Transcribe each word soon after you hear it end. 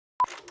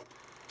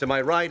To my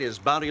right is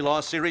Bounty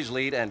Law Series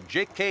lead and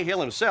Jake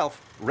Cahill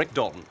himself, Rick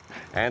Dalton.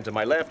 And to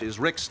my left is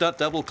Rick's stunt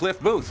double, Cliff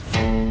Booth.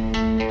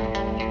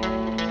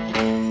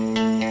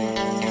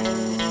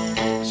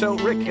 So,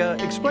 Rick,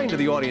 explain to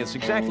the audience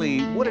exactly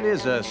what it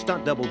is a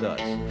stunt double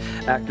does.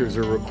 Actors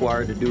are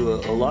required to do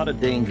a lot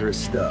of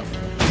dangerous stuff.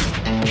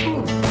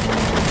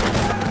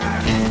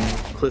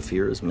 Cliff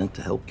here is meant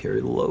to help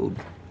carry the load.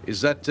 Is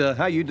that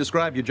how you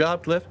describe your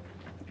job, Cliff?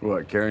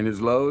 What, carrying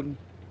his load?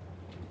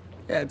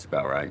 Yeah, it's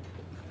about right.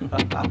 My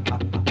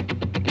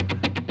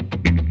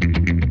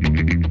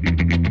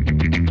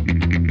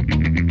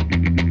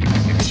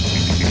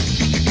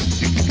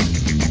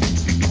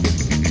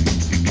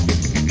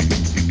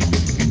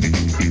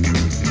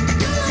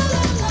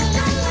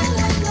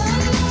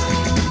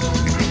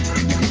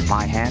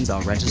hands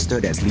are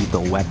registered as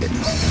lethal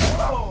weapons.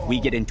 We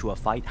get into a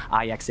fight,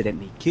 I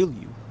accidentally kill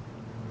you.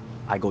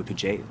 I go to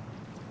jail.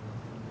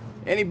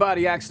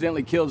 Anybody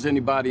accidentally kills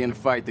anybody in a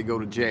fight, they go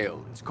to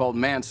jail. It's called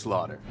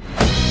manslaughter.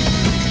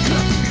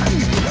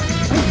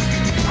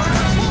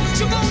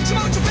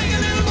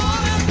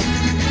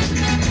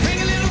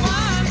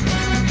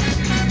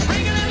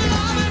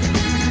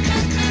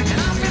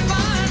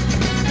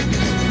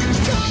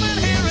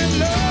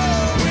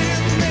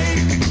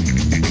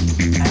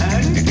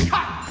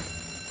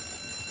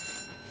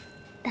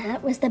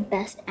 That was the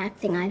best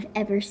acting I've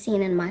ever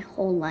seen in my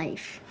whole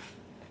life.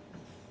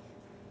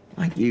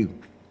 Like you.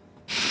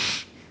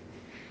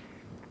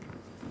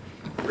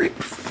 Rick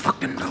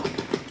fucking Dalton.